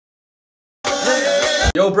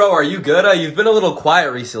Yo, bro, are you good? You've been a little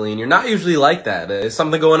quiet recently, and you're not usually like that. Is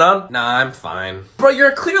something going on? Nah, I'm fine. Bro,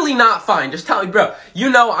 you're clearly not fine. Just tell me, bro. You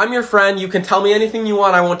know, I'm your friend. You can tell me anything you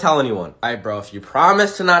want. I won't tell anyone. Alright, bro, if you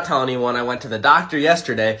promise to not tell anyone, I went to the doctor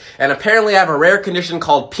yesterday, and apparently I have a rare condition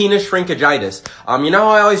called penis shrinkagitis. You know how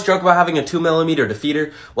I always joke about having a 2mm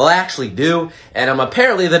defeater? Well, I actually do, and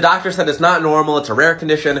apparently the doctor said it's not normal, it's a rare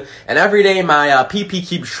condition, and every day my pee-pee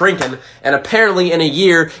keeps shrinking, and apparently in a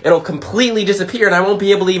year, it'll completely disappear, and I won't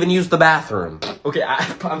be able to even use the bathroom. Okay,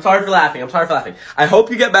 I'm sorry for laughing. I hope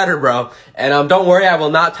you get better, bro. And don't worry, I will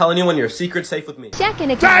not tell anyone. Your secret's safe with me. Second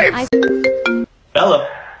again, Hello.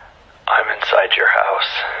 I'm inside your house.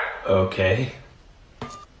 Okay.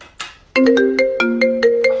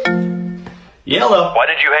 Yellow. Why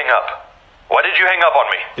did you hang up? Why did you hang up on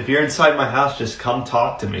me? If you're inside my house, just come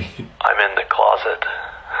talk to me. I'm in the closet.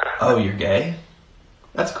 Oh, you're gay?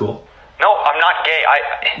 That's cool. No, I'm not gay.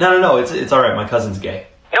 No, it's alright. My cousin's gay.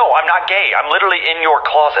 No, I'm not gay. I'm literally in your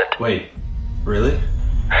closet. Wait, really?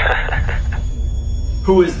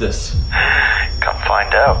 Who is this? Come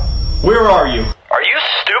find out. Where are you? Are you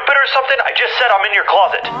stupid or something? I just said I'm in your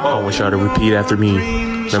closet. I want y'all to repeat after me.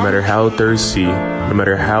 No matter how thirsty, no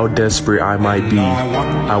matter how desperate I might be,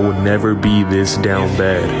 I will never be this down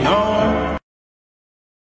bad.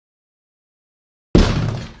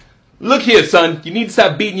 Look here, son. You need to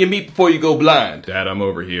stop beating your meat before you go blind. Dad, I'm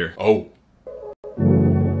over here. Oh.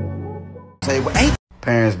 Say, well, ain't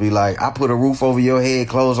parents be like, I put a roof over your head,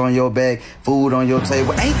 clothes on your back, food on your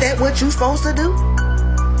table. Ain't that what you supposed to do?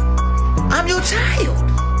 I'm your child.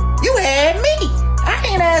 You had me. I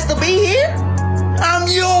ain't asked to be here. I'm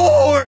yours.